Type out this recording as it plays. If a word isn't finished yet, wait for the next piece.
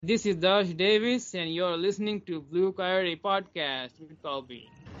This is Darsh Davis, and you're listening to Blue Coyote Podcast with Colby.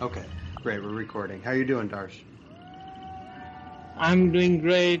 Okay, great. We're recording. How you doing, Darsh? I'm doing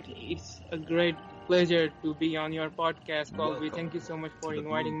great. It's a great pleasure to be on your podcast, Colby. Thank you so much for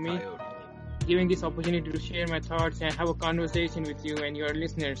inviting me, giving this opportunity to share my thoughts and have a conversation with you and your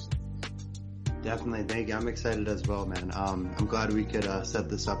listeners. Definitely, thank you. I'm excited as well, man. I'm glad we could set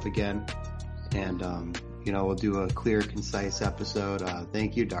this up again, and we'll do a clear, concise episode.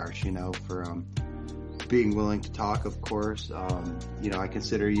 Thank you, Darsh, for being willing to talk. Of course, I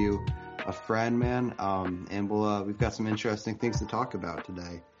consider you a friend, man. And we've got some interesting things to talk about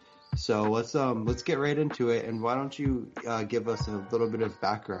today. So let's get right into it. And why don't you give us a little bit of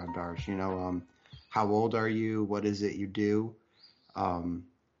background, Darsh? How old are you? What is it you do?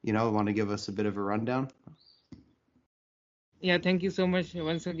 Want to give us a bit of a rundown? Yeah, thank you so much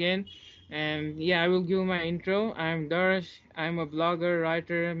once again. And yeah, I will give my intro. I'm Darsh. I'm a blogger,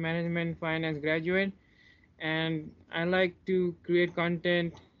 writer, management, finance graduate, and I like to create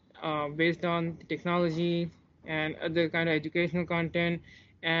content based on technology and other kind of educational content.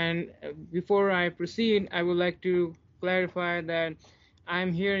 And before I proceed, I would like to clarify that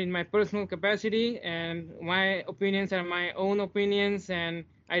I'm here in my personal capacity, and my opinions are my own opinions, and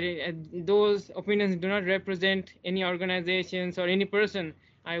those opinions do not represent any organizations or any person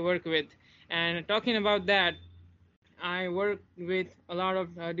I work with. And talking about that, I work with a lot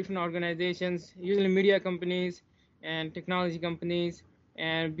of different organizations, usually media companies and technology companies.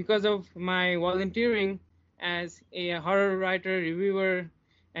 And because of my volunteering as a horror writer, reviewer,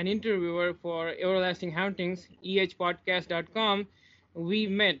 and interviewer for Everlasting Hauntings, ehpodcast.com, we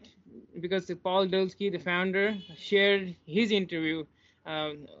met because Paul Dulski, the founder, shared his interview,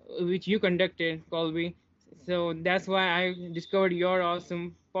 uh, which you conducted, Colby. So that's why I discovered your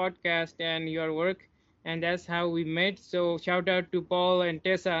awesome podcast and your work, and that's how we met. So shout out to Paul and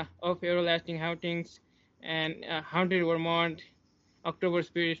Tessa of Everlasting Hauntings and Haunted Vermont October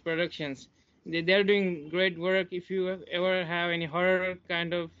Spirit Productions. They're doing great work. If you ever have any horror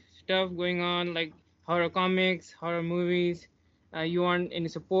kind of stuff going on, like horror comics, horror movies, you want any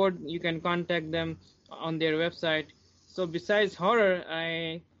support, you can contact them on their website. So besides horror,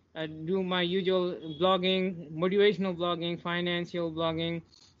 I do my usual blogging, motivational blogging, financial blogging,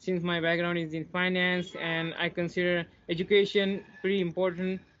 since my background is in finance, and I consider education pretty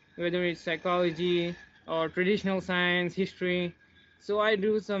important, whether it's psychology or traditional science, history. So I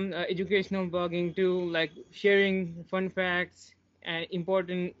do some educational blogging too, like sharing fun facts and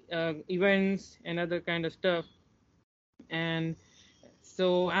important events and other kind of stuff. And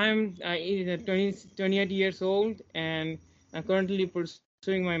so I'm 28 years old, and I'm currently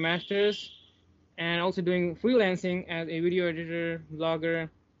pursuing my master's and also doing freelancing as a video editor, blogger.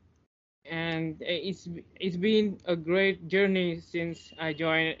 And it's been a great journey since I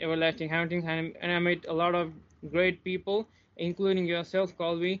joined Everlasting Hunting, and I met a lot of great people, including yourself,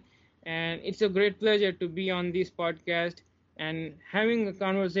 Colby. And it's a great pleasure to be on this podcast and having a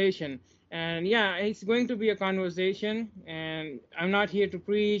conversation. And yeah, it's going to be a conversation, and I'm not here to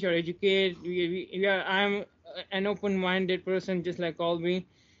preach or educate. I'm an open-minded person, just like Colby,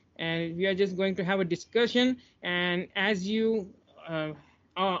 and we are just going to have a discussion. And as you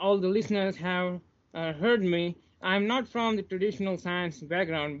all the listeners have heard me, I'm not from the traditional science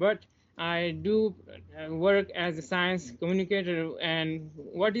background, but I do work as a science communicator. And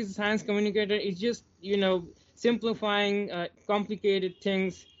what is a science communicator? It's just, simplifying complicated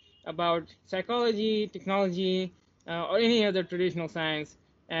things about psychology, technology, or any other traditional science,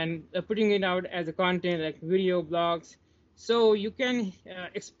 and putting it out as a content like video blogs. So you can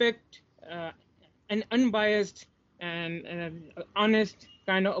expect an unbiased and honest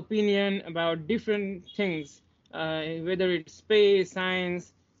kind of opinion about different things, whether it's space,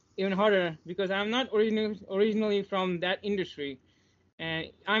 science, even horror, because I'm not originally from that industry. And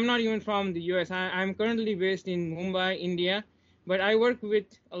I'm not even from the US. I'm currently based in Mumbai, India, but I work with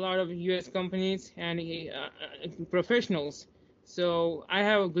a lot of US companies and professionals. So I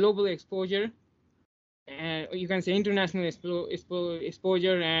have a global exposure, and you can say international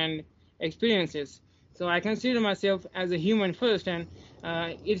exposure and experiences. So I consider myself as a human first, and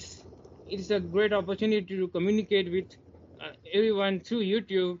it's a great opportunity to communicate with everyone through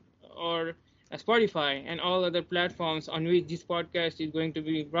YouTube or Spotify and all other platforms on which this podcast is going to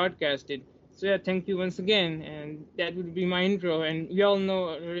be broadcasted. So yeah, thank you once again, and that would be my intro. And we all know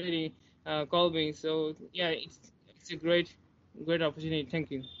already Colby. So yeah, it's a great opportunity.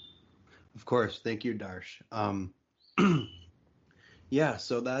 Thank you. Of course. Thank you, Darsh. Yeah,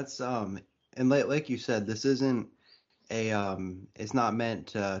 so that's and like you said, this isn't it's not meant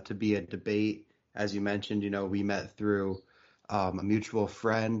to be a debate. As you mentioned, we met through a mutual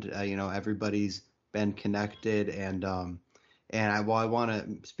friend. Everybody's been connected, I want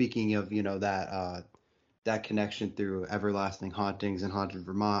to. Speaking of that connection through Everlasting Hauntings and Haunted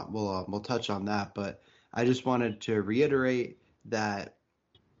Vermont, we'll touch on that. But I just wanted to reiterate that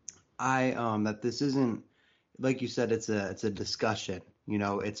that this isn't, like you said, it's a discussion.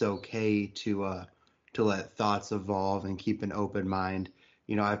 It's okay to let thoughts evolve and keep an open mind.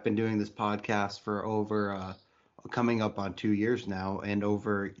 I've been doing this podcast for over coming up on 2 years now, and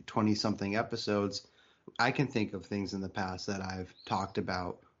over 20 something episodes. I can think of things in the past that I've talked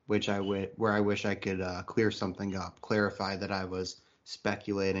about, where I wish I could clear something up, clarify that I was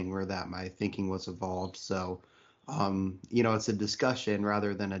speculating, or that my thinking was evolved. So, it's a discussion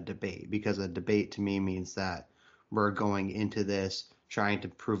rather than a debate, because a debate to me means that we're going into this trying to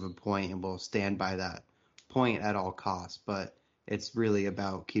prove a point, and we'll stand by that point at all costs. But it's really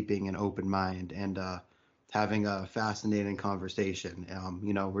about keeping an open mind and having a fascinating conversation.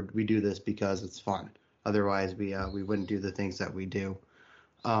 We do this because it's fun. Otherwise, we wouldn't do the things that we do.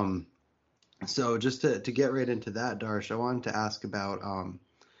 Um, so just to get right into that, Darsh, I wanted to ask about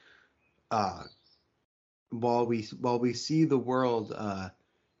uh, while we see the world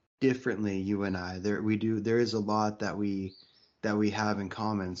differently, you and I, there is a lot that we have in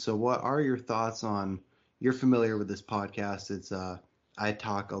common. So what are your thoughts on? You're familiar with this podcast. It's I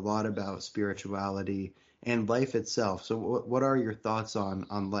talk a lot about spirituality and life itself. So what are your thoughts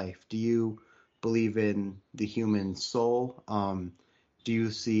on life? Do you believe in the human soul? Do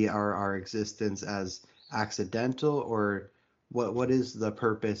you see our existence as accidental, or what is the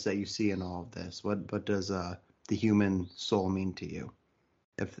purpose that you see in all of this? What does the human soul mean to you,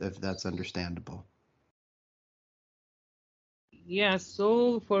 if that's understandable? Yeah,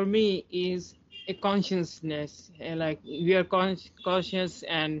 soul for me is a consciousness. Like we are conscious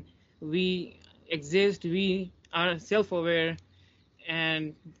and we exist, we are self-aware,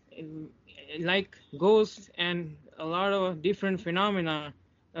 and uh, like ghosts and a lot of different phenomena,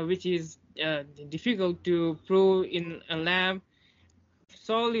 which is difficult to prove in a lab.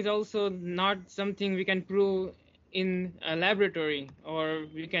 Soul is also not something we can prove in a laboratory or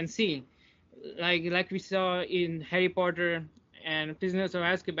we can see, like we saw in Harry Potter and Prisoners of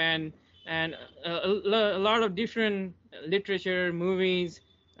Azkaban, and a lot of different literature, movies.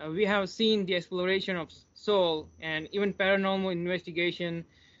 We have seen the exploration of soul, and even paranormal investigation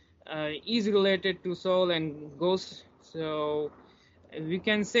is related to soul and ghosts. So we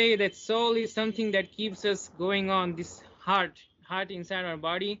can say that soul is something that keeps us going on, this heart inside our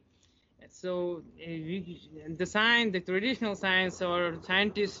body. So the traditional science or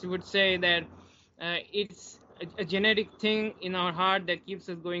scientists would say that it's a genetic thing in our heart that keeps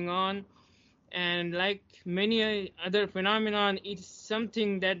us going on, and like many other phenomenon, it's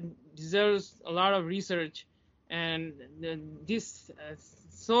something that deserves a lot of research. And this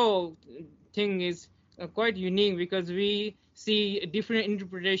soul thing is quite unique because we see different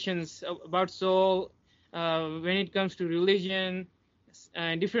interpretations about soul when it comes to religion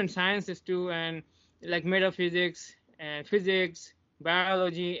and different sciences too, and like metaphysics and physics,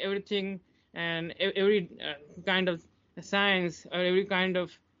 biology, everything, and every kind of science or every kind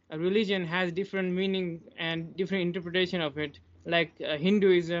of religion has different meaning and different interpretation of it. Like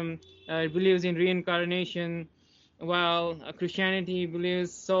Hinduism believes in reincarnation, while Christianity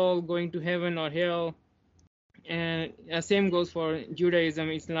believes soul going to heaven or hell, and same goes for Judaism,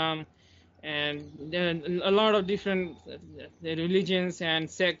 Islam, and then a lot of different religions and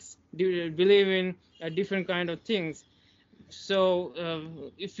sects believe in different kind of things. So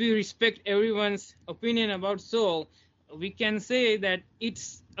if we respect everyone's opinion about soul, we can say that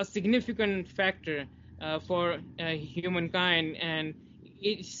it's a significant factor for humankind, and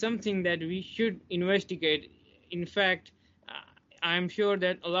it's something that we should investigate. In fact, uh, I'm sure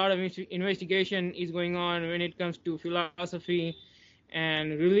that a lot of investigation is going on when it comes to philosophy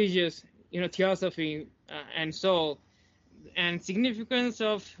and religious, theosophy and soul. And significance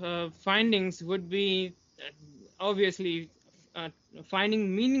of findings would be obviously uh,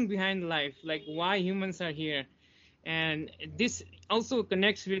 finding meaning behind life, like why humans are here. And this also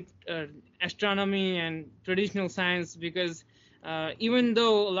connects with astronomy and traditional science, because even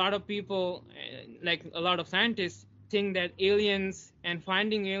though a lot of people, like a lot of scientists, think that aliens and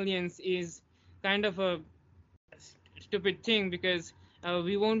finding aliens is kind of a stupid thing, because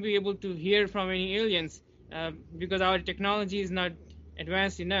we won't be able to hear from any aliens because our technology is not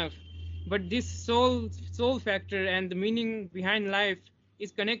advanced enough. But this soul factor and the meaning behind life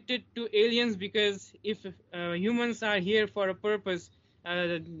is connected to aliens, because if humans are here for a purpose,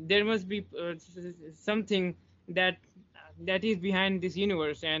 there must be something that that is behind this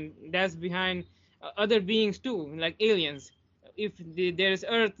universe, and that's behind other beings too, like aliens. if there is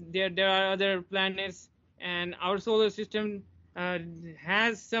Earth, there are other planets, and our solar system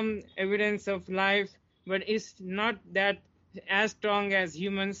has some evidence of life, but it's not that as strong as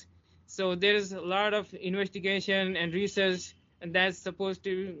humans. So there is a lot of investigation and research that's supposed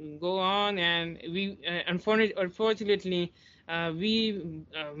to go on, and we unfortunately we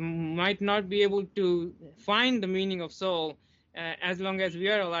might not be able to find the meaning of soul as long as we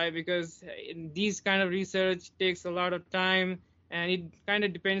are alive, because these kind of research takes a lot of time, and it kind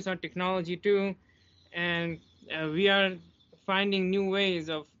of depends on technology too. And we are finding new ways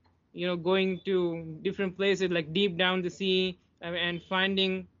of going to different places like deep down the sea, and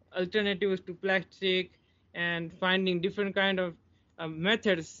finding alternatives to plastic, and finding different kind of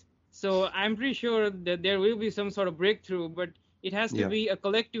methods. So I'm pretty sure that there will be some sort of breakthrough, but it has to Yeah. be a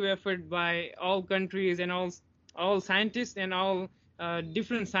collective effort by all countries and all scientists and all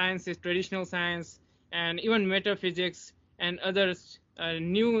different sciences, traditional science, and even metaphysics and others,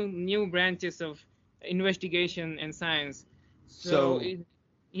 new branches of investigation and science. So So,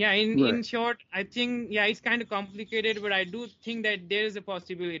 yeah, in right. short, I think, yeah, it's kind of complicated, but I do think that there is a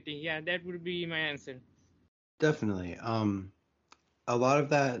possibility. Yeah, that would be my answer. Definitely. A lot of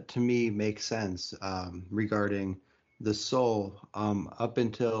that to me makes sense regarding the soul up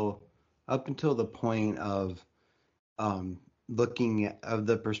until the point of um, looking of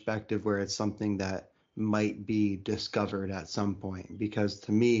the perspective where it's something that might be discovered at some point. Because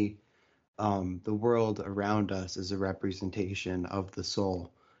to me, the world around us is a representation of the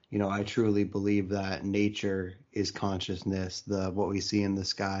soul. I truly believe that nature is consciousness. What we see in the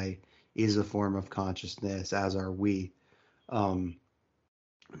sky is a form of consciousness, as are we. Um,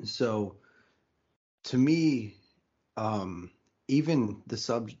 so to me, um, even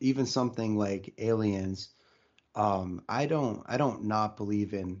something like aliens, I don't not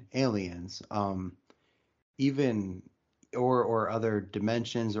believe in aliens. Even or other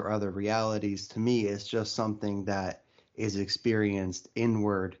dimensions or other realities, to me it's just something that is experienced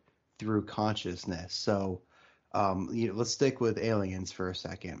inward through consciousness. So let's stick with aliens for a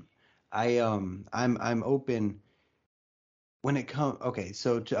second. I'm open when it comes. Okay,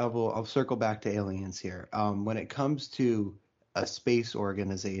 so I'll circle back to aliens here. When it comes to a space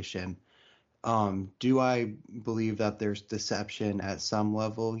organization, do I believe that there's deception at some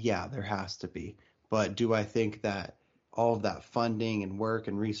level? Yeah, there has to be. But do I think that all of that funding and work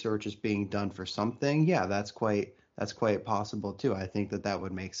and research is being done for something? Yeah, that's quite possible too. I think that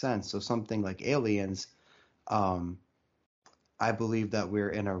would make sense. So something like aliens, um, I believe that we're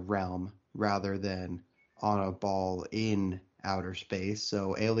in a realm rather than on a ball in outer space.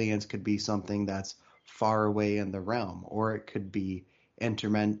 So aliens could be something that's far away in the realm, or it could be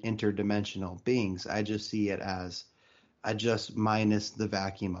interdimensional beings. I just see it as I just minus the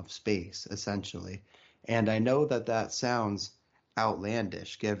vacuum of space, essentially. And I know that that sounds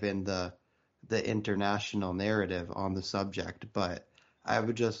outlandish given the international narrative on the subject, but I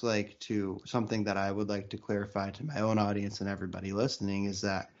would just like to something that I would like to clarify to my own audience and everybody listening is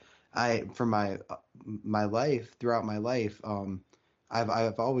that for my life, throughout my life,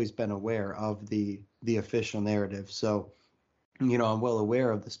 I've always been aware of the official narrative. So I'm well aware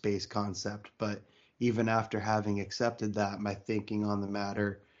of the space concept, but even after having accepted that, my thinking on the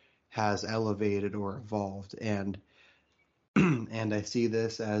matter has elevated or evolved, and and I see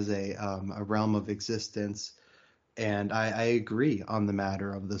this as a realm of existence, and I agree on the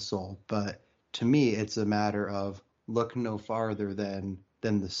matter of the soul. But to me, it's a matter of look no farther than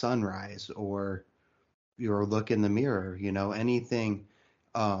the sunrise, or look in the mirror. Anything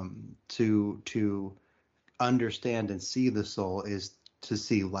to understand and see the soul is to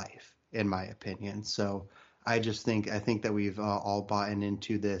see life, in my opinion. So I think that we've all bought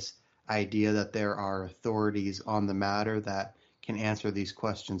into this idea that there are authorities on the matter that can answer these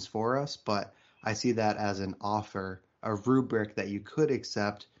questions for us, but I see that as an offer, a rubric that you could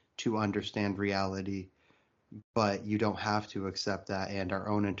accept to understand reality, but you don't have to accept that, and our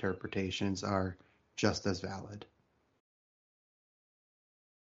own interpretations are just as valid.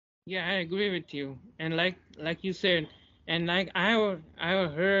 Yeah, I agree with you. And like you said, and like I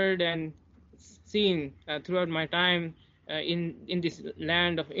have heard and seen throughout my time in this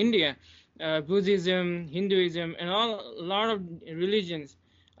land of India, Buddhism, Hinduism, and a lot of religions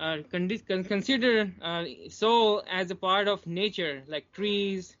consider soul as a part of nature, like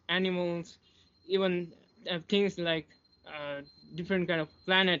trees, animals, even things like uh, different kind of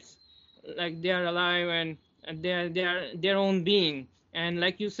planets, like they are alive, and they are their own being. And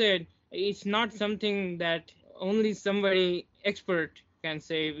like you said, it's not something that only somebody expert can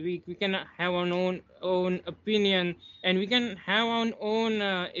say. We can have our own opinion, and we can have our own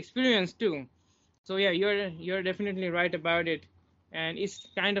experience too. So yeah, you're definitely right about it, and it's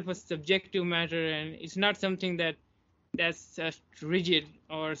kind of a subjective matter, and it's not something that's rigid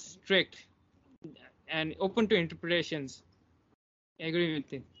or strict and open to interpretations. I agree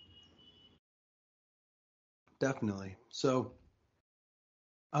with you. Definitely. So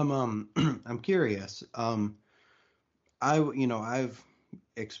I'm curious. I've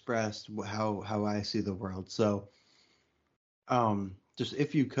expressed how I see the world. So just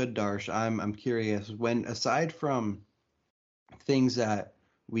if you could, Darsh, I'm curious, when aside from things that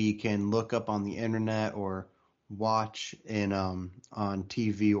we can look up on the internet or watch in on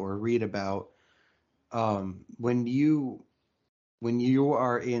TV or read about, when you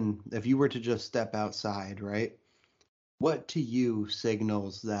are in, if you were to just step outside, right? What to you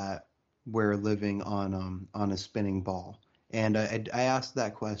signals that we're living on a spinning ball? And I asked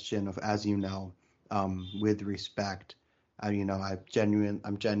that question of, as you know, with respect. I'm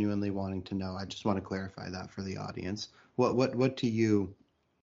genuinely wanting to know. I just want to clarify that for the audience. What to you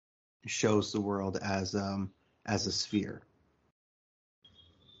shows the world as a sphere?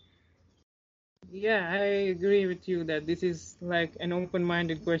 Yeah, I agree with you that this is like an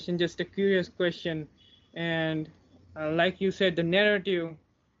open-minded question, just a curious question, and like you said, the narrative.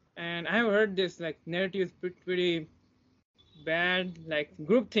 And I've heard this, like narrative is pretty bad, like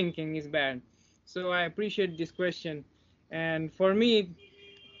group thinking is bad. So I appreciate this question. And for me,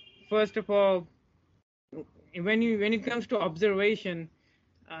 first of all, when it comes to observation,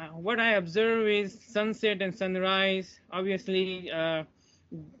 what I observe is sunset and sunrise. Obviously,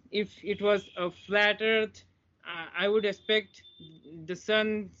 if it was a flat Earth, I would expect the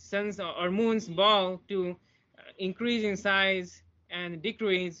sun's or moon's ball to increase in size and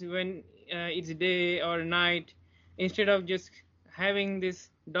decrease when it's day or night, instead of just having this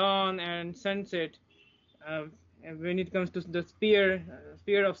dawn and sunset. Uh, when it comes to the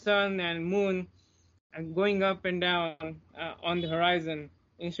sphere of sun and moon, going up and down on the horizon,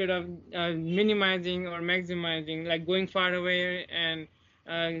 instead of minimizing or maximizing, like going far away and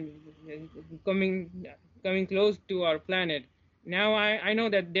uh, coming coming close to our planet. Now I know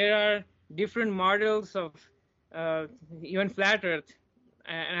that there are different models of uh, even flat Earth,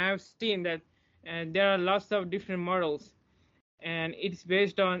 and I have seen that there are lots of different models, and it's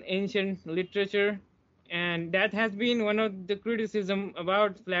based on ancient literature. And that has been one of the criticism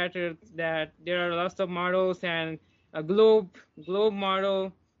about flat earth, that there are lots of models, and a globe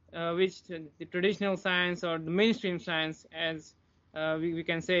model, which the traditional science or the mainstream science, as we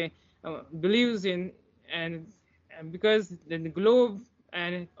can say, believes in. And because the globe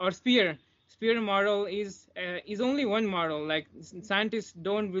and or sphere model is only one model. Like scientists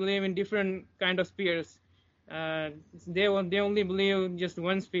don't believe in different kind of spheres. uh, they only believe just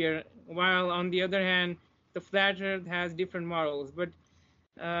one sphere, while on the other hand, the flat Earth has different models. But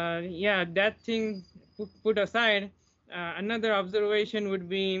yeah, that thing put aside, another observation would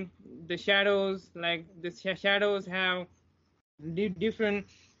be the shadows. Like the shadows have different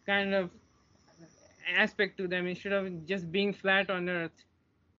kind of aspect to them, instead of just being flat on Earth.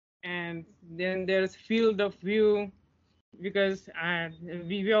 And then there's field of view, because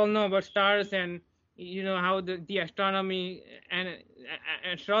we all know about stars, and you know how the astronomy and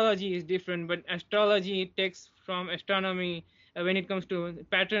astrology is different, but astrology takes from astronomy when it comes to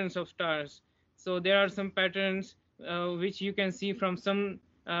patterns of stars. So there are some patterns which you can see from some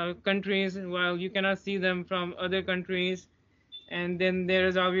countries, while you cannot see them from other countries. And then there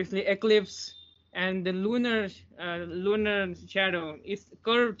is obviously eclipse, and the lunar shadow. It's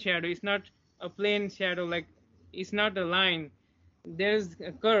curved shadow, it's not a plain shadow, like it's not a line. There's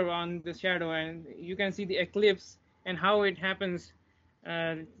a curve on the shadow, and you can see the eclipse. And how it happens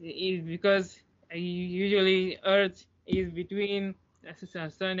is because usually Earth is between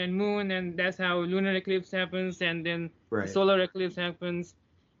sun and moon, and that's how lunar eclipse happens, and then the Right. solar eclipse happens.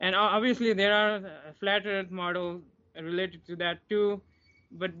 And obviously there are flat Earth models related to that too.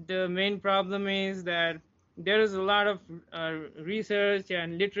 But the main problem is that there is a lot of research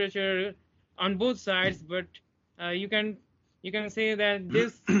and literature on both sides. But you can say that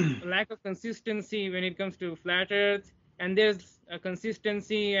this lack of consistency when it comes to flat Earth, and there's a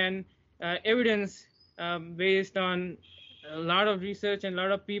consistency and evidence based on a lot of research and a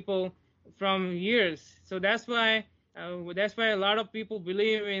lot of people from years. So that's why a lot of people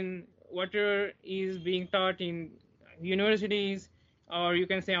believe in whatever is being taught in universities, or you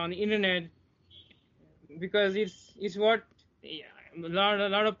can say on the internet, because it's what, yeah, a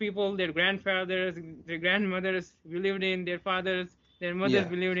lot of people, their grandfathers, their grandmothers believed in, their fathers, their mothers Yeah.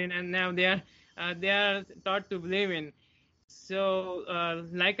 believed in, and now they are taught to believe in. So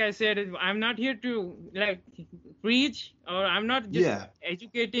like I said, I'm not here to like preach, or I'm not just Yeah.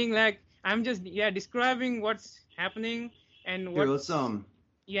 educating like I'm just describing what's happening and Here, let's what's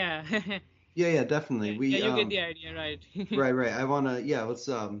yeah. yeah, definitely. Yeah, We you get the idea, right? right. I wanna let's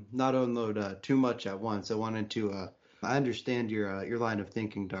not unload too much at once. I wanted to I understand your line of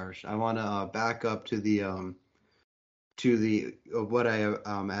thinking, Darsh. I wanna back up to the what I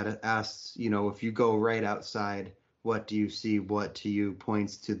asked, if you go right outside, what do you see? What to you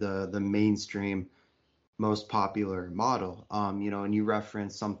points to the mainstream most popular model? And you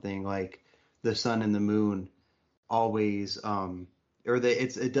reference something like the sun and the moon always or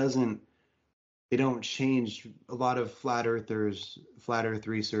it doesn't they don't change. A lot of flat earth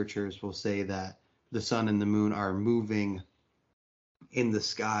researchers will say that the sun and the moon are moving in the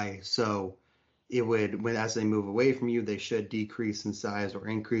sky. So it would, when as they move away from you, they should decrease in size or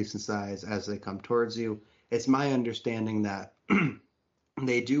increase in size as they come towards you. It's my understanding that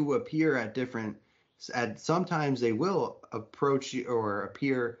they do appear at different, at sometimes they will approach you or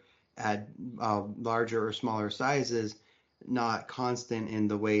appear at larger or smaller sizes, not constant in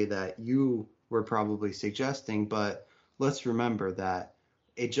the way that you were probably suggesting. But let's remember that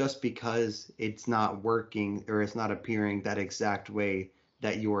it just because it's not working or it's not appearing that exact way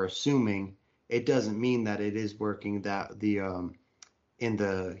that you're assuming, it doesn't mean that it is working that the in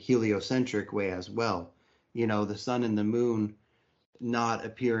the heliocentric way as well. The sun and the moon not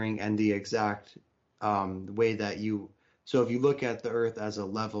appearing and the exact way that you. So if you look at the Earth as a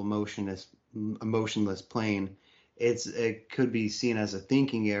level motionless plane, it could be seen as a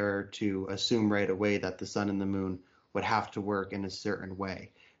thinking error to assume right away that the sun and the moon would have to work in a certain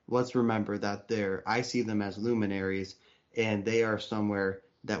way. Let's remember that I see them as luminaries, and they are somewhere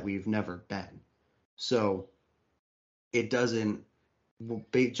that we've never been. So it doesn't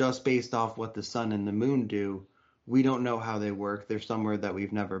just based off what the sun and the moon do, we don't know how they work. They're somewhere that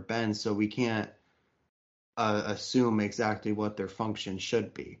we've never been, so we can't assume exactly what their function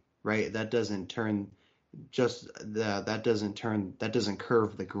should be, right? That doesn't turn that doesn't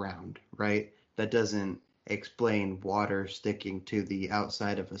curve the ground, right? That doesn't explain water sticking to the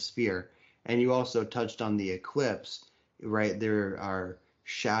outside of a sphere. And you also touched on the eclipse, right? There are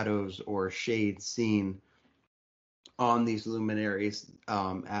shadows or shades seen on these luminaries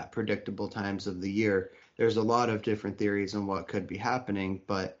at predictable times of the year. There's a lot of different theories on what could be happening,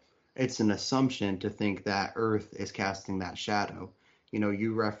 but it's an assumption to think that Earth is casting that shadow.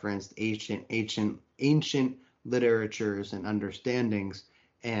 You referenced ancient literatures and understandings,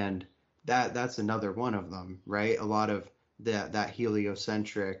 and that's another one of them, right? A lot of that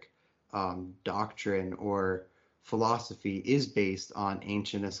heliocentric doctrine or philosophy is based on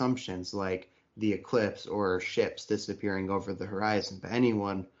ancient assumptions like the eclipse or ships disappearing over the horizon. But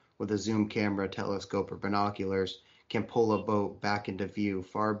anyone with a zoom camera, telescope, or binoculars can pull a boat back into view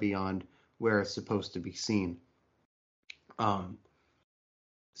far beyond where it's supposed to be seen. Um,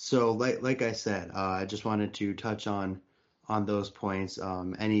 so, like I said, I just wanted to touch on those points.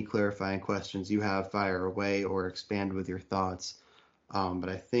 Any clarifying questions you have, fire away or expand with your thoughts. But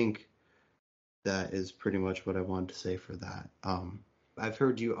I think that is pretty much what I wanted to say for that. I've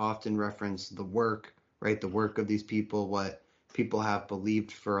heard you often reference the work, right? The work of these people, what people have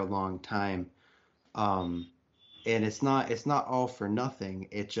believed for a long time. Um, and it's not all for nothing.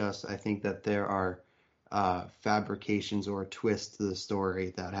 It just I think that there are fabrications or twists to the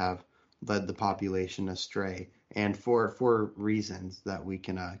story that have led the population astray, and for reasons that we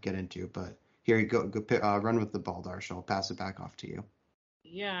can get into. But here you go, run with the ball, Darsh. I'll pass it back off to you.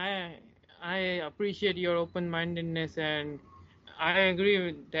 Yeah, I appreciate your open-mindedness, and I agree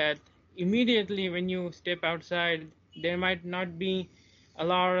with that. Immediately when you step outside, there might not be a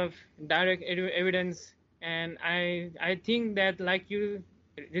lot of direct evidence, and I think that, like you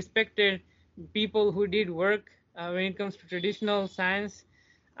respected people who did work when it comes to traditional science,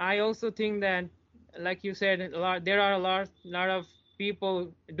 I also think that, like you said, there are a lot of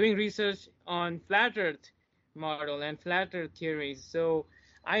people doing research on flat Earth model and flat Earth theories. So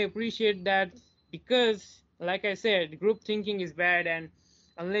I appreciate that, because, like I said, group thinking is bad, and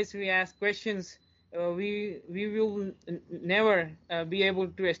unless we ask questions, we will never be able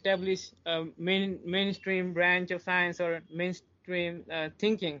to establish a mainstream branch of science or mainstream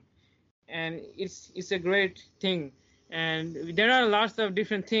thinking. And it's a great thing. And there are lots of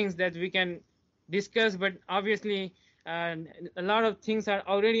different things that we can discuss, but obviously uh, a lot of things are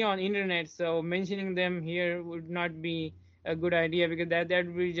already on internet, so mentioning them here would not be a good idea, because that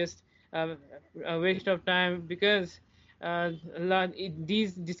would be just a waste of time, because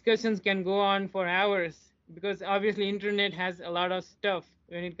these discussions can go on for hours, because obviously internet has a lot of stuff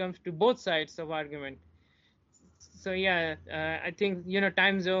when it comes to both sides of argument. So yeah, I think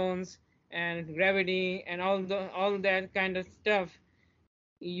time zones and gravity and all that kind of stuff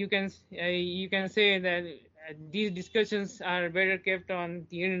you can say that these discussions are better kept on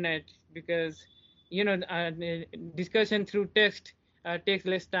the internet, because the discussion through text takes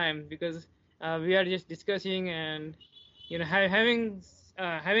less time, because we are just discussing, and having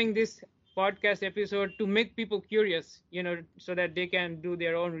this podcast episode to make people curious, so that they can do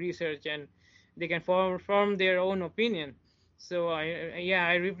their own research, and they can form their own opinion. So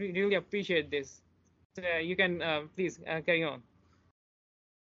I really appreciate this. So you can please carry on.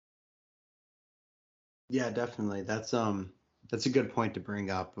 Yeah, definitely. That's a good point to bring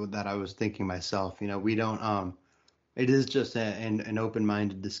up that I was thinking myself. We don't it is just an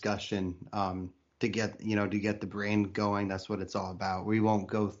open-minded discussion to get the brain going. That's what it's all about. We won't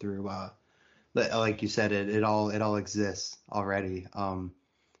go through like you said, it all exists already.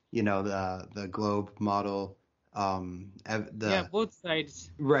 The globe model, Yeah, the both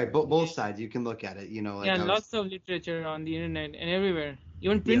sides. right, both Yeah, sides. You can look at it. yeah, Like I was. lots of literature on the internet and everywhere,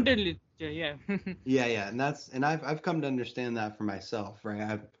 even Yeah, printed literature. Yeah. yeah, and I've come to understand that for myself,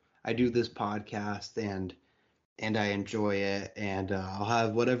 right? I do this podcast and I enjoy it, and I'll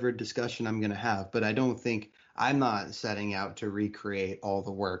have whatever discussion I'm gonna have, but I don't think I'm not setting out to recreate all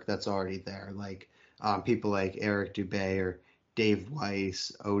the work that's already there. Like people like Eric Dubay or Dave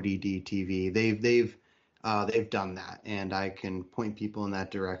Weiss, ODD TV, they've done that, and I can point people in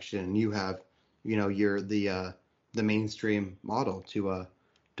that direction. You have, you're the mainstream model to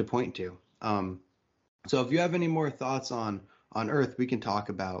point to. So if you have any more thoughts on Earth, we can talk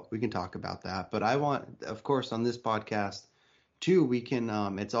about that. But I want, of course, on this podcast too, we can.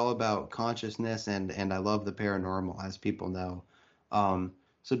 It's all about consciousness, and I love the paranormal, as people know.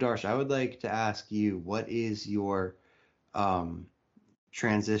 So Darsh, I would like to ask you, what is your um,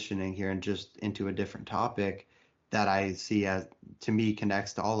 transitioning here and just into a different topic that I see as to me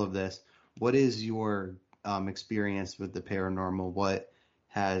connects to all of this. What is your experience with the paranormal?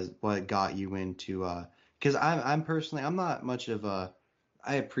 What got you into because I'm personally I'm not much of a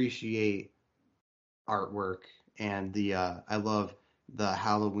I appreciate artwork and the I love the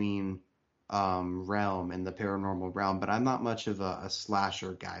Halloween realm and the paranormal realm, but I'm not much of a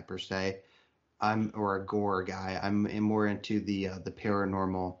slasher guy per se. I'm or a gore guy. I'm more into the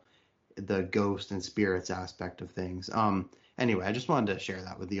paranormal, the ghost and spirits aspect of things. Anyway, I just wanted to share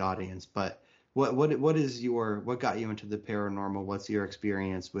that with the audience. But what got you into the paranormal? What's your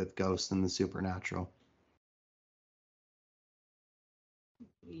experience with ghosts and the supernatural?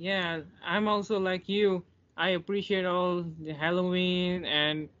 Yeah, I'm also like you. I appreciate all the Halloween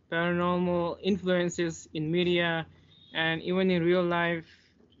and paranormal influences in media and even in real life,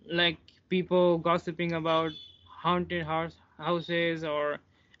 like people gossiping about haunted houses, or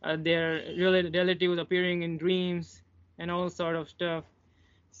their relatives appearing in dreams and all sort of stuff.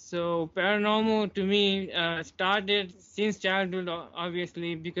 So paranormal to me started since childhood,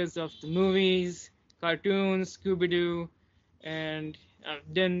 obviously because of the movies, cartoons, Scooby Doo, and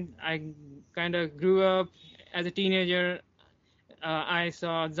then I kind of grew up as a teenager. I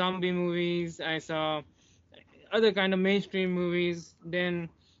saw zombie movies. I saw other kind of mainstream movies. Then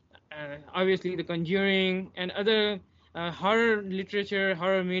obviously The Conjuring and other horror literature,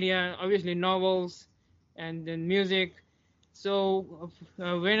 horror media, obviously novels, and then music. So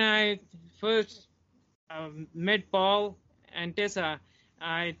when I first met Paul and Tessa,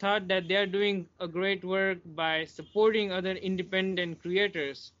 I thought that they are doing a great work by supporting other independent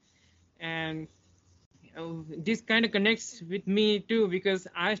creators. And this kind of connects with me too, because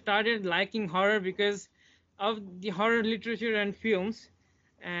I started liking horror because of the horror literature and films.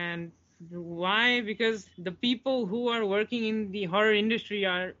 And why? Because the people who are working in the horror industry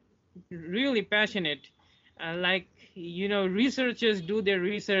are really passionate. Like, researchers do their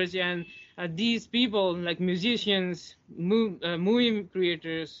research, and these people, like musicians, movie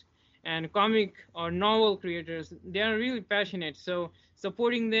creators, and comic or novel creators, they are really passionate. So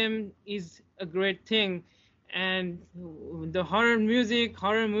supporting them is a great thing. And the horror music,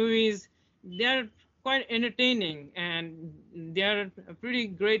 horror movies, they are quite entertaining, and they are pretty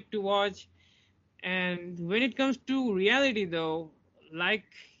great to watch. And when it comes to reality, though, like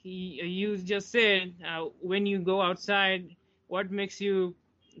you just said, when you go outside, what makes you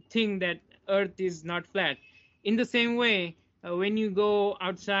think that Earth is not flat? In the same way, when you go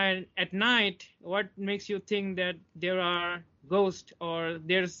outside at night, what makes you think that there are ghosts or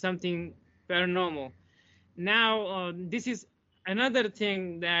there's something paranormal? Now, this is another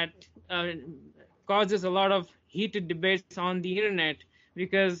thing that causes a lot of heated debates on the internet,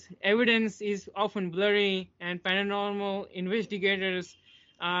 because evidence is often blurry, and paranormal investigators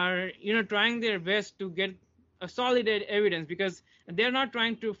are, trying their best to get a solid evidence, because they're not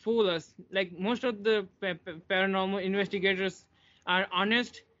trying to fool us. Like most of the paranormal investigators are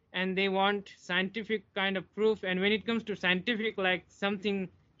honest and they want scientific kind of proof. And when it comes to scientific, like something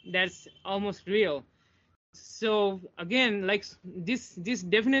that's almost real. So again, like this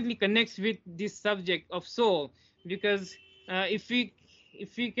definitely connects with this subject of soul, because if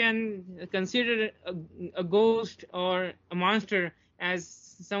we can consider a ghost or a monster as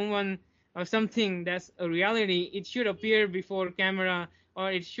someone or something that's a reality, it should appear before camera,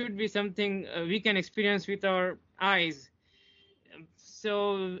 or it should be something we can experience with our eyes.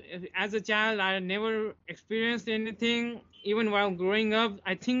 So as a child, I never experienced anything. Even while growing up,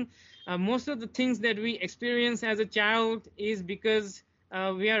 I think most of the things that we experience as a child is because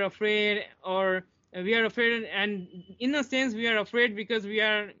we are afraid, or we are afraid, and in a sense we are afraid because we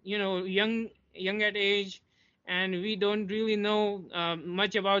are, young at age, and we don't really know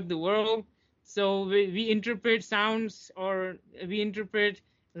much about the world. So we interpret sounds, or we interpret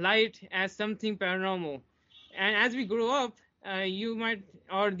light as something paranormal. And as we grow up, you might,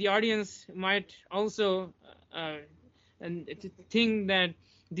 or the audience might also uh, think that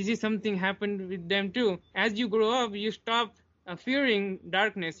this is something happened with them too. As you grow up, you stop fearing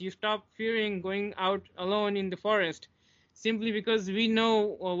darkness, you stop fearing going out alone in the forest, simply because we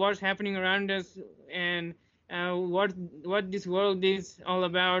know what's happening around us, and what this world is all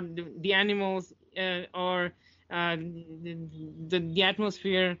about, the animals, or the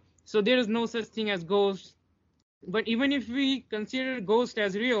atmosphere. So there is no such thing as ghosts. But even if we consider ghosts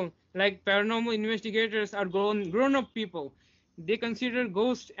as real, like paranormal investigators are grown up people, they consider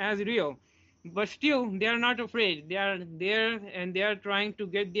ghosts as real. But still, they are not afraid. They are there and they are trying to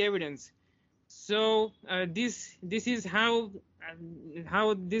get the evidence. So this is how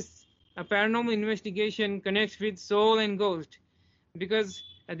this paranormal investigation connects with soul and ghost, because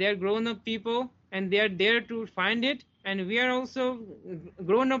they are grown up people and they are there to find it, and we are also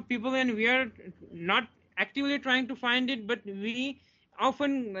grown up people and we are not actively trying to find it, but we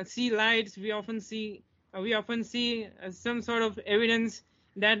often see lights, we often see some sort of evidence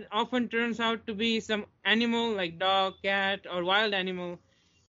that often turns out to be some animal like dog, cat, or wild animal,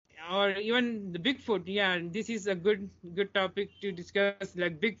 or even the Bigfoot. Yeah, this is a good topic to discuss,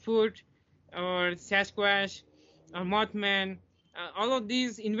 like Bigfoot or Sasquatch or Mothman. All of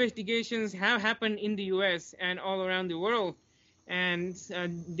these investigations have happened in the U.S. and all around the world, and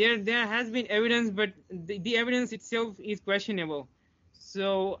there has been evidence, but the evidence itself is questionable.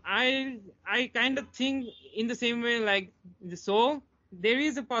 So I kind of think in the same way like the soul, there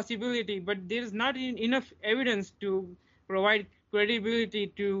is a possibility, but there is not enough evidence to provide credibility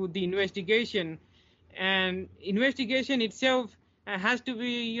to the investigation. And investigation itself has to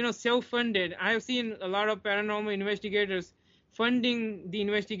be, self-funded. I have seen a lot of paranormal investigators funding the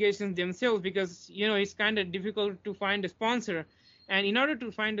investigations themselves, because it's kind of difficult to find a sponsor, and in order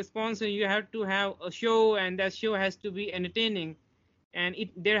to find a sponsor you have to have a show, and that show has to be entertaining, and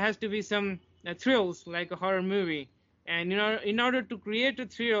there has to be some thrills like a horror movie. And in order to create a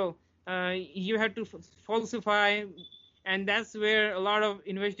thrill, you have to falsify, and that's where a lot of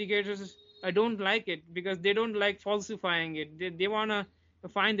investigators don't like it, because they don't like falsifying it. They want to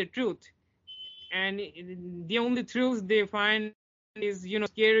find the truth, and the only thrills they find is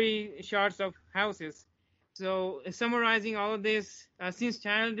scary shots of houses. So summarizing all of this, since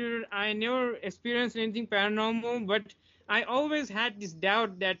childhood I never experienced anything paranormal, but I always had this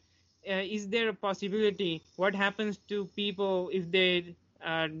doubt that is there a possibility what happens to people if they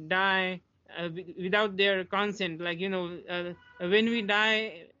die without their consent, like when we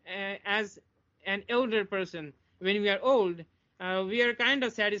die as an elder person, when we are old, we are kind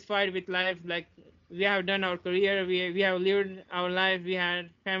of satisfied with life, like we have done our career, we have lived our life, we had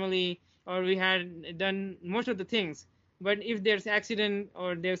family, or we had done most of the things. But if there's accident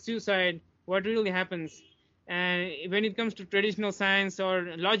or there's suicide, what really happens? And when it comes to traditional science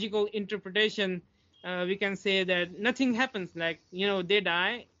or logical interpretation, we can say that nothing happens. Like they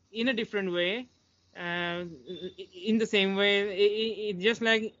die in a different way, uh, in the same way, just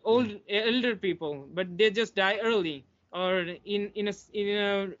like elder people, but they just die early, or in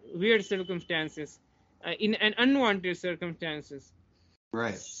a weird circumstances, in an unwanted circumstances.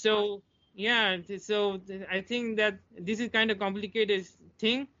 Right. So yeah, so I think that this is kind of complicated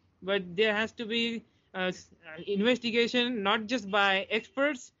thing, but there has to be investigation not just by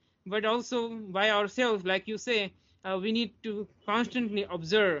experts but also by ourselves, like you say. We need to constantly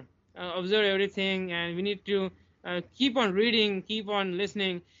observe everything, and we need to keep on reading, keep on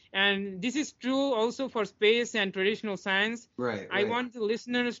listening. And this is true also for space and traditional science. Right. I want the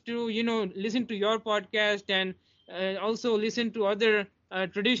listeners to listen to your podcast, and also listen to other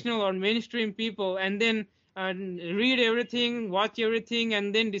traditional or mainstream people, and then read everything, watch everything,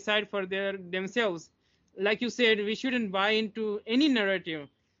 and then decide for themselves. like you said, we shouldn't buy into any narrative,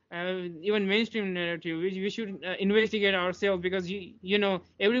 even mainstream narrative. We should investigate ourselves, because you know,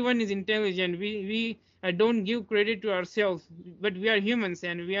 everyone is intelligent. We don't give credit to ourselves, but we are humans,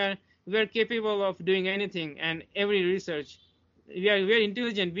 and we are capable of doing anything and every research. We are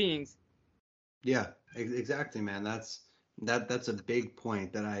intelligent beings. Yeah, exactly, man. That's a big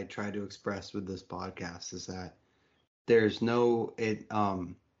point that I try to express with this podcast is that there's no it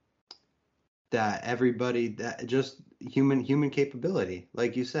that everybody that just human capability,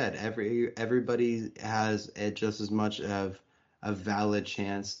 like you said, everybody has it just as much of a valid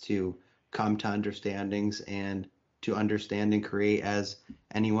chance to come to understandings and to understand and create as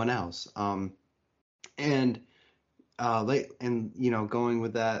anyone else. And like and you know going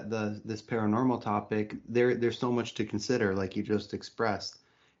with that this paranormal topic, there's so much to consider, like you just expressed,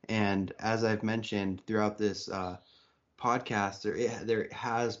 and as I've mentioned throughout this podcast, there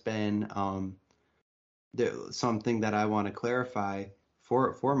has been something that I want to clarify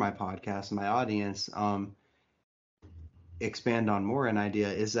for my podcast and my audience, expand on more an idea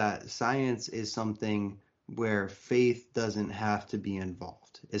is that science is something where faith doesn't have to be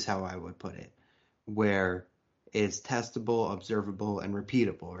involved, is how I would put it, where it's testable, observable, and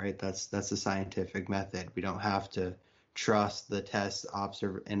repeatable, right? That's the scientific method. We don't have to trust the tests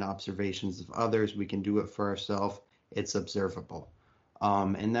and observations of others. We can do it for ourselves. It's observable.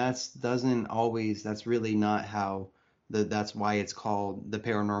 And that's really not how that's why it's called the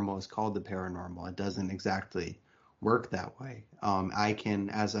paranormal is called the paranormal. It doesn't exactly work that way. I can,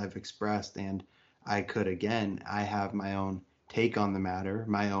 as I've expressed, and I could again, I have my own take on the matter,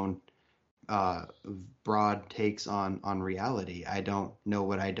 my own uh, broad takes on reality. I don't know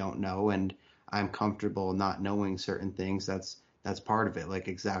what I don't know, and I'm comfortable not knowing certain things. That's part of it, like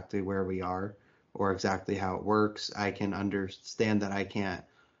exactly where we are or exactly how it works. I can understand that I can't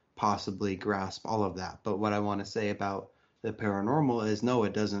possibly grasp all of that. But what I want to say about the paranormal is no,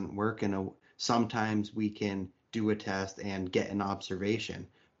 it doesn't work in a sometimes we can do a test and get an observation,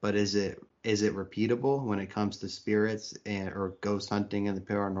 but is it repeatable when it comes to spirits or ghost hunting and the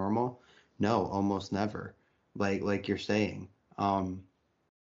paranormal? No, almost never. Like you're saying.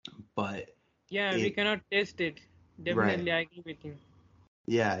 But Yeah, we it cannot test it. right. Definitely, I agree with you.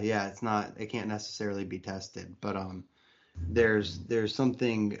 Yeah, it can't necessarily be tested, but there's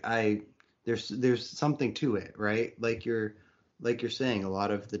something I there's something to it, right? Like you're saying, a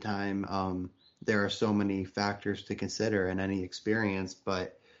lot of the time there are so many factors to consider in any experience,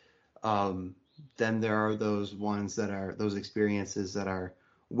 but um then there are those ones that are those experiences that are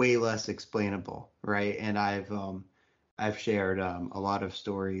way less explainable, right? And I've shared a lot of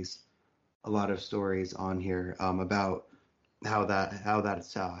stories on here about how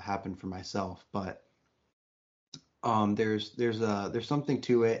that's happened for myself, but there's something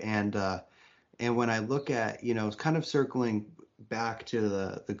to it, and when I look at, you know, it's kind of circling back to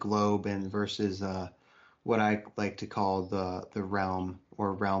the globe and versus what I like to call the realm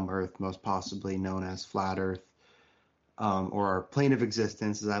or realm Earth, most possibly known as flat Earth, or our plane of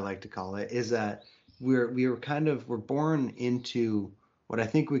existence, as I like to call it, is that we're born into what I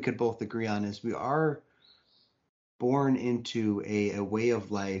think we could both agree on is we are born into a way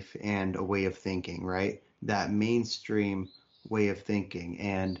of life and a way of thinking, right? That mainstream way of thinking,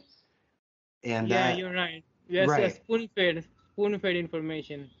 and Yeah, that you're right. Yes, right. spoon-fed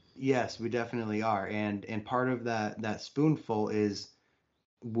information. Yes, we definitely are. And part of that spoonful is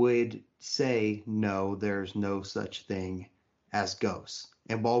would say no, there's no such thing as ghosts.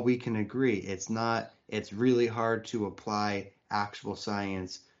 And while we can agree, it's really hard to apply actual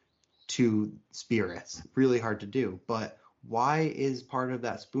science to spirits. Really hard to do. But why is part of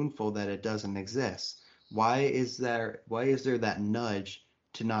that spoonful that it doesn't exist? Why is there that nudge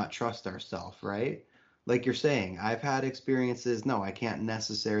to not trust ourselves, right? Like you're saying, I've had experiences, no, I can't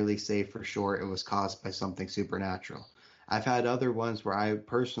necessarily say for sure it was caused by something supernatural. I've had other ones where I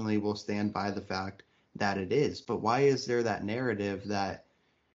personally will stand by the fact that it is. But why is there that narrative that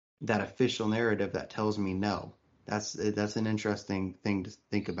official narrative that tells me no? That's an interesting thing to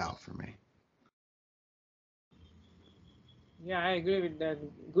think about for me. Yeah, I agree with that.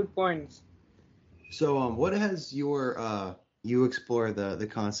 Good points. So, what has you explore the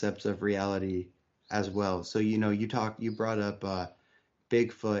concepts of reality as well? So, you know, you brought up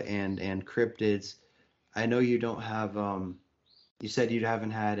Bigfoot and cryptids. I know you don't have you said you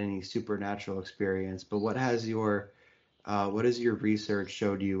haven't had any supernatural experience, but what has your research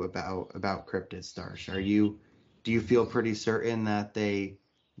showed you about cryptids, Darsh? Do you feel pretty certain that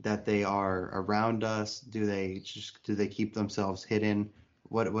they are around us? Do they keep themselves hidden?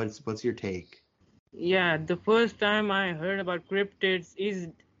 What's your take? Yeah, the first time I heard about cryptids is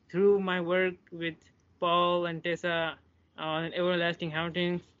through my work with Paul and Tessa on Everlasting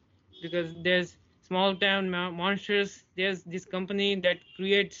Hauntings, because there's small town monsters. There's this company that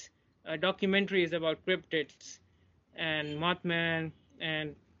creates documentaries about cryptids and Mothman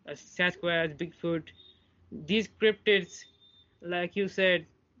and Sasquatch, Bigfoot. These cryptids, like you said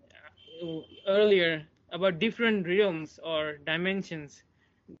earlier, about different realms or dimensions.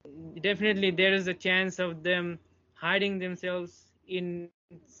 Definitely, there is a chance of them hiding themselves in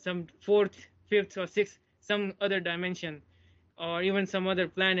some fourth, fifth, or sixth, some other dimension, or even some other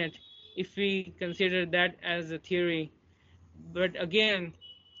planet, if we consider that as a theory. But again,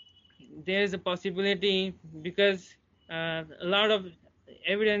 there is a possibility because a lot of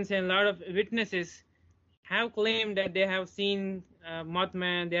evidence and a lot of witnesses have claimed that they have seen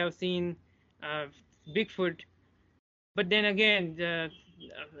Mothman, they have seen uh, Bigfoot. But then again,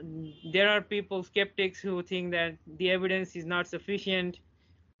 there are people, skeptics, who think that the evidence is not sufficient.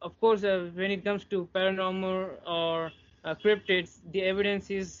 Of course, when it comes to paranormal or cryptids, the evidence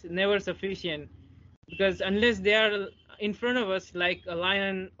is never sufficient, because unless they are in front of us, like a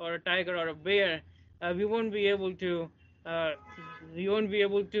lion or a tiger or a bear, we won't be able to uh,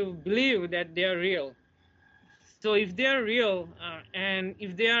 believe that they are real. So if they are real, and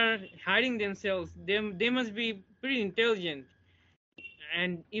if they are hiding themselves, they must be pretty intelligent.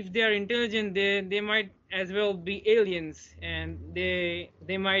 And if they are intelligent, they might as well be aliens, and they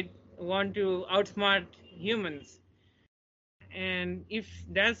might want to outsmart humans. And if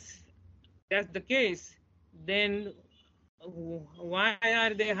that's the case, then why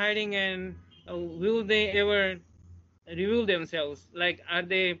are they hiding, and will they ever reveal themselves? Like, are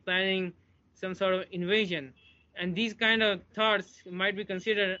they planning some sort of invasion? And these kind of thoughts might be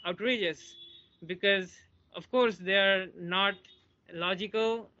considered outrageous, because of course they are not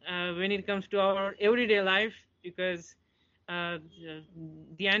logical when it comes to our everyday life, because uh,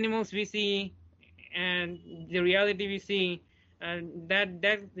 the animals we see and the reality we see, that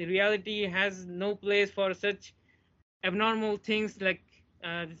the reality has no place for such abnormal things, like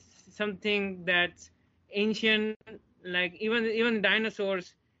uh, something that's ancient, like even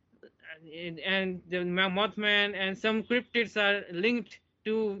dinosaurs, and the Mothman and some cryptids are linked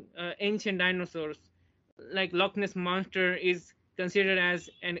to ancient dinosaurs. Like Loch Ness monster is considered as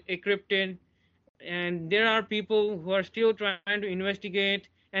a cryptid, and there are people who are still trying to investigate.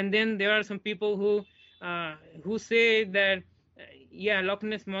 And then there are some people who say that yeah, Loch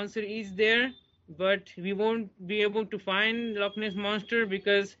Ness monster is there, but we won't be able to find Loch Ness monster,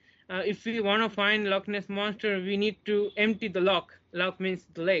 because if we want to find Loch Ness monster, we need to empty the loch. Loch means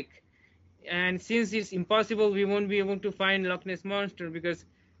the lake, and since it's impossible, we won't be able to find Loch Ness monster because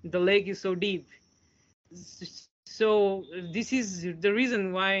the lake is so deep. So this is the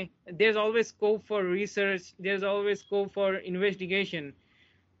reason why there's always scope for research, there's always scope for investigation.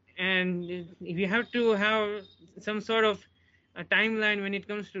 And we have to have some sort of a timeline when it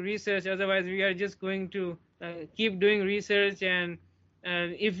comes to research. Otherwise we are just going to keep doing research, and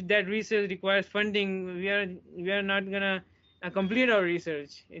if that research requires funding, we are not gonna complete our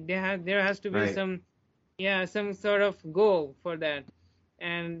research. There has to be Right. some sort of goal for that.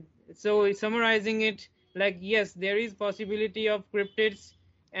 And so summarizing it, like, yes, there is possibility of cryptids,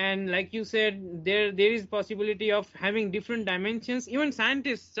 and like you said, there is possibility of having different dimensions. Even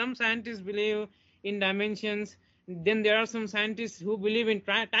some scientists believe in dimensions. Then there are some scientists who believe in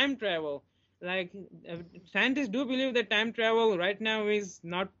time travel. Like, scientists do believe that time travel right now is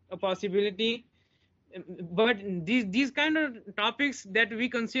not a possibility, but these kind of topics that we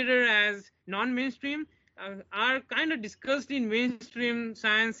consider as non-mainstream are kind of discussed in mainstream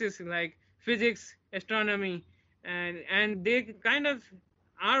sciences like physics, astronomy, and they kind of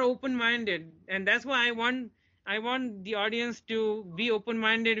are open-minded. And that's why I want the audience to be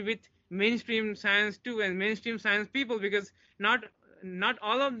open-minded with mainstream science too, and mainstream science people, because not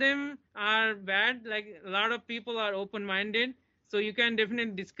all of them are bad. Like, a lot of people are open-minded, so you can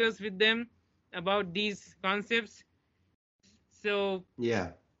definitely discuss with them about these concepts. So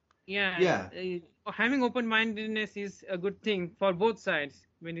Yeah. yeah, Yeah. having open-mindedness is a good thing for both sides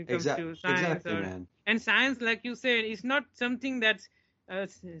when it comes to science. Exactly, Or man. and science, like you said, is not something that's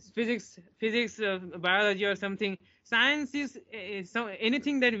physics, biology or something. Science is so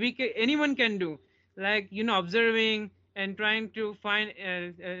anything that anyone can do, like, observing and trying to find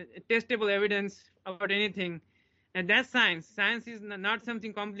testable evidence about anything. And that's science. Science is not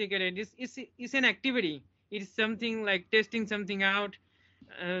something complicated. It's an activity. It's something like testing something out,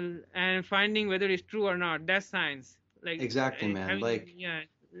 and finding whether it's true or not. That's science. Like, Exactly, man. having, Like, yeah,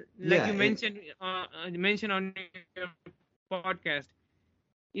 like yeah, you and mentioned on your podcast.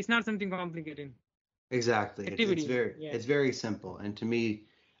 It's not something complicated. exactly. Activity. It's very Yeah. it's very simple. And to me,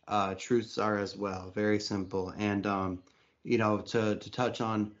 truths are as well. Very simple. And to touch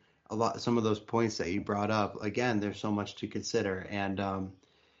on some of those points that you brought up, again, there's so much to consider. And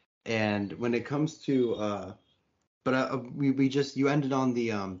when it comes to but we just you ended on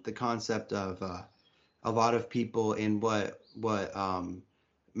the concept of a lot of people in what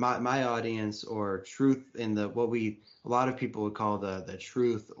my audience, or truth in the what we a lot of people would call the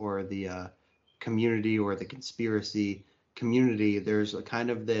truth, or the community, or the conspiracy community. There's a kind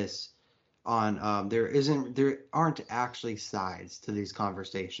of this on there aren't actually sides to these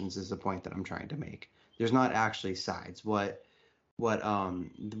conversations, is the point that I'm trying to make. There's not actually sides. What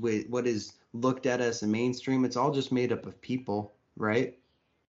is looked at as the mainstream, it's all just made up of people, right?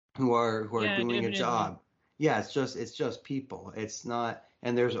 Who are Yeah, doing a definitely. job. Yeah, it's just people. It's not,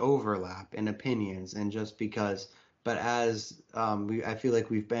 and there's overlap in opinions, and just because, but as I feel like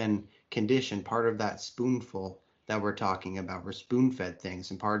we've been conditioned. Part of that spoonful that we're talking about, we're spoon-fed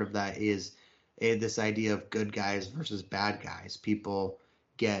things, and part of that is this idea of good guys versus bad guys. People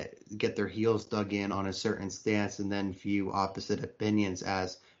get their heels dug in on a certain stance, and then view opposite opinions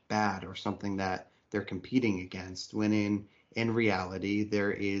as bad, or something that they're competing against. When in reality,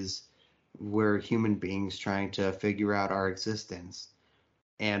 we're human beings trying to figure out our existence.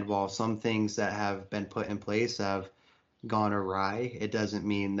 And while some things that have been put in place have gone awry, it doesn't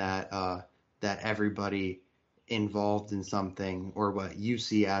mean that everybody involved in something, or what you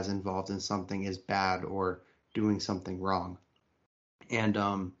see as involved in something, is bad or doing something wrong. And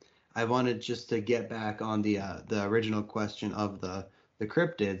I wanted just to get back on the original question of the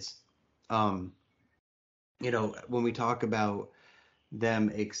cryptids. Um, when we talk about them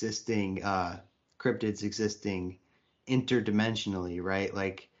existing, cryptids existing interdimensionally, right?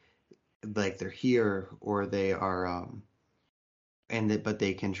 Like they're here, or they are, but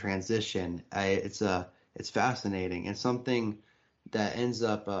they can transition. It's fascinating, and something that ends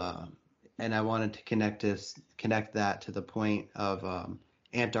up, and I wanted to connect that to the point of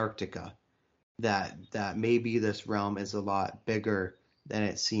Antarctica. That maybe this realm is a lot bigger than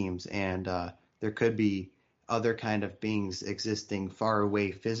it seems, and there could be other kind of beings existing far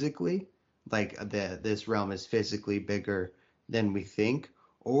away physically, like this realm is physically bigger than we think,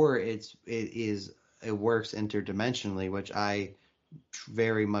 or it works interdimensionally, which I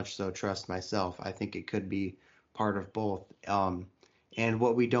very much so trust myself. I think it could be part of both. And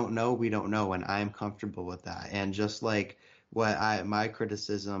what we don't know, and I'm comfortable with that. And just like my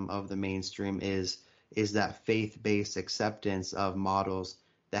criticism of the mainstream is that faith-based acceptance of models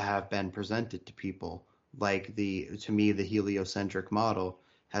that have been presented to people. Like to me, the heliocentric model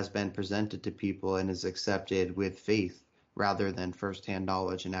has been presented to people and is accepted with faith rather than firsthand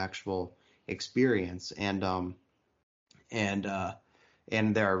knowledge and actual experience. And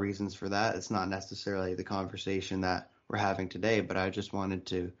and there are reasons for that. It's not necessarily the conversation that we're having today, but I just wanted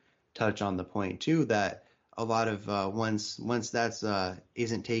to touch on the point too, that a lot of once that's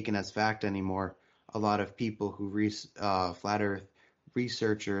isn't taken as fact anymore, a lot of people who flat Earth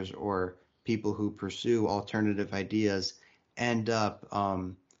researchers, or people who pursue alternative ideas, end up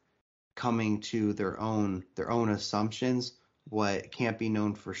coming to their own assumptions, what can't be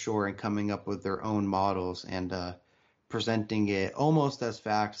known for sure, and coming up with their own models, and presenting it almost as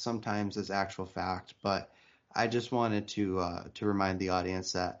fact, sometimes as actual fact. But I just wanted to remind the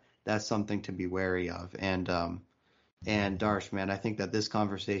audience that that's something to be wary of. And Darsh, man, I think that this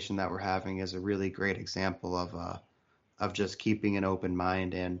conversation that we're having is a really great example of just keeping an open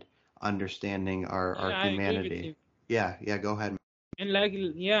mind and understanding our Yeah, I agree with humanity. you. Yeah, go ahead. And like,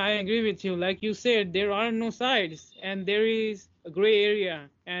 yeah, I agree with you. Like you said, there are no sides, and there is a gray area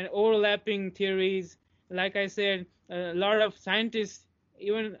and overlapping theories. Like I said, a lot of scientists,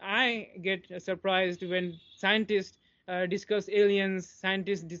 even I get surprised when scientists discuss aliens,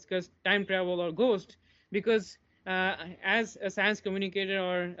 scientists discuss time travel or ghost, because as a science communicator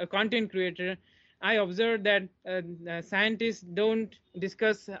or a content creator, I observed that scientists don't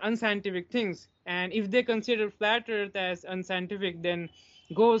discuss unscientific things, and if they consider flat Earth as unscientific, then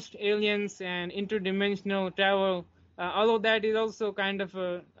ghost, aliens, and interdimensional travel, all of that is also kind of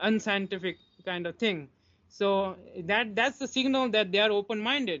a unscientific kind of thing. So that's the signal that they are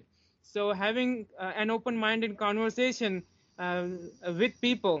open-minded. So having an open-minded conversation with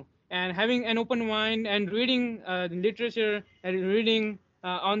people, and having an open mind, and reading literature, and reading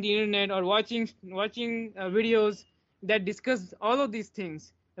on the internet, or watching videos that discuss all of these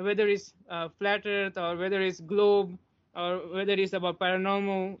things, whether it's flat Earth, or whether it's globe, or whether it's about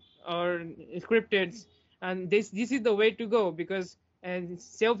paranormal or cryptids. And this is the way to go, because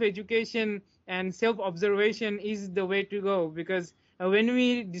self education and self observation is the way to go, because when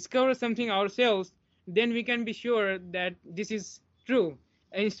we discover something ourselves, then we can be sure that this is true.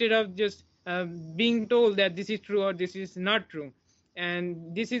 instead of just being told that this is true or this is not true.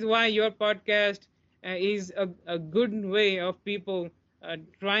 And this is why your podcast is a good way of people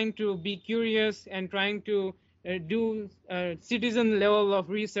trying to be curious and trying to do citizen level of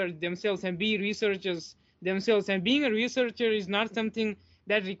research themselves and be researchers themselves. And being a researcher is not something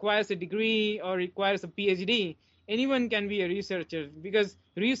that requires a degree or requires a PhD. Anyone can be a researcher, because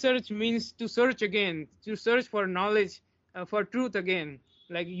research means to search again, to search for knowledge, for truth again.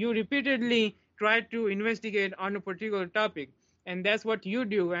 Like, you repeatedly try to investigate on a particular topic, and that's what you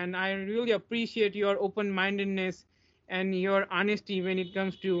do. And I really appreciate your open-mindedness and your honesty when it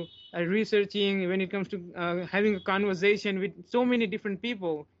comes to researching, when it comes to having a conversation with so many different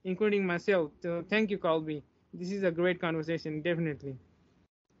people, including myself. So thank you, Colby. This is a great conversation, definitely.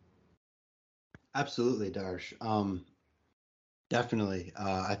 Absolutely, Darsh. Definitely.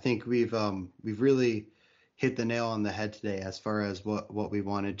 I think we've really hit the nail on the head today as far as what we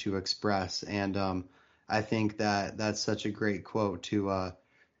wanted to express, and I think that that's such a great quote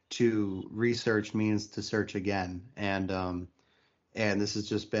to research means to search again, and this has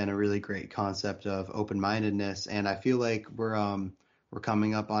just been a really great concept of open-mindedness, and I feel like we're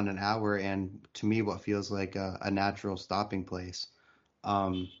coming up on an hour, and to me, what feels like a natural stopping place.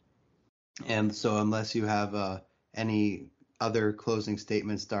 Um, and so, unless you have any other closing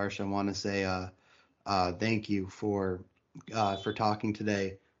statements, Darsh, I want to say thank you for talking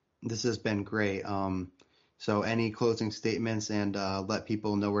today. This has been great. So, any closing statements, and let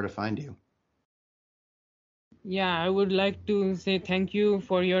people know where to find you. Yeah, I would like to say thank you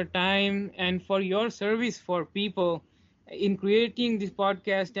for your time and for your service for people in creating this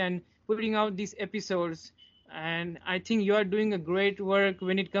podcast and putting out these episodes. And I think you are doing a great work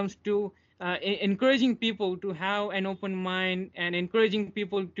when it comes to encouraging people to have an open mind and encouraging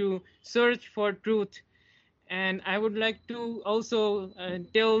people to search for truth. And I would like to also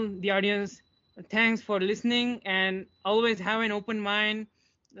tell the audience thanks for listening, and always have an open mind,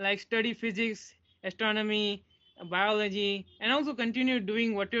 like study physics, astronomy, biology, and also continue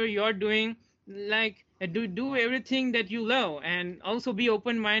doing whatever you're doing. Like, do everything that you love, and also be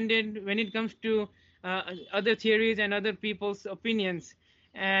open minded when it comes to other theories and other people's opinions,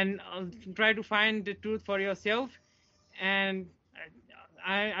 and try to find the truth for yourself. And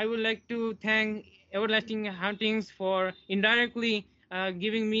I would like to thank Everlasting Hauntings for indirectly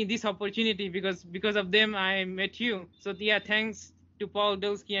giving me this opportunity, because of them I met you. So yeah, thanks to Paul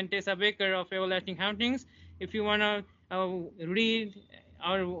Dulski and Tessa Baker of Everlasting Hauntings. If you wanna read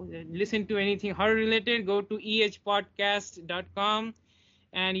or listen to anything horror related, go to ehpodcast.com,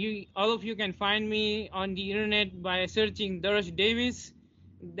 and you all of you can find me on the internet by searching Darsh Davis.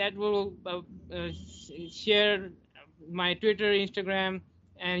 That will share my Twitter, Instagram,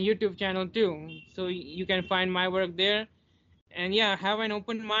 and YouTube channel too. So you can find my work there. And yeah, have an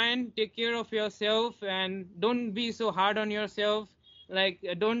open mind, take care of yourself, and don't be so hard on yourself. Like,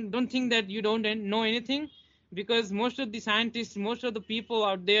 don't think that you don't know anything, because most of the scientists, most of the people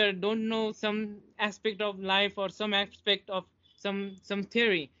out there don't know some aspect of life or some aspect of some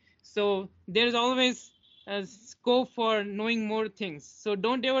theory. So there's always a scope for knowing more things. So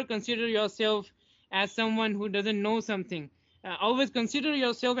don't ever consider yourself as someone who doesn't know something. Always consider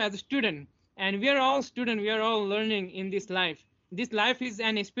yourself as a student, and we are all students, we are all learning in this life. This life is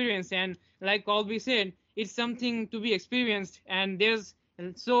an experience, and like Colby said, it's something to be experienced. And there's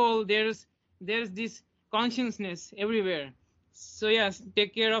soul, there's this consciousness everywhere. So yes,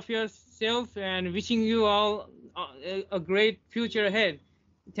 take care of yourself, and wishing you all a great future ahead.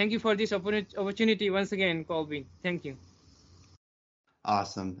 Thank you for this opportunity once again, Colby. Thank you.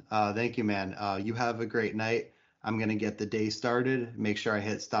 Awesome. Thank you, man. You have a great night. I'm gonna get the day started. Make sure I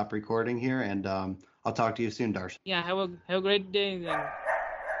hit stop recording here, and I'll talk to you soon, Darsh. Yeah, have a great day then.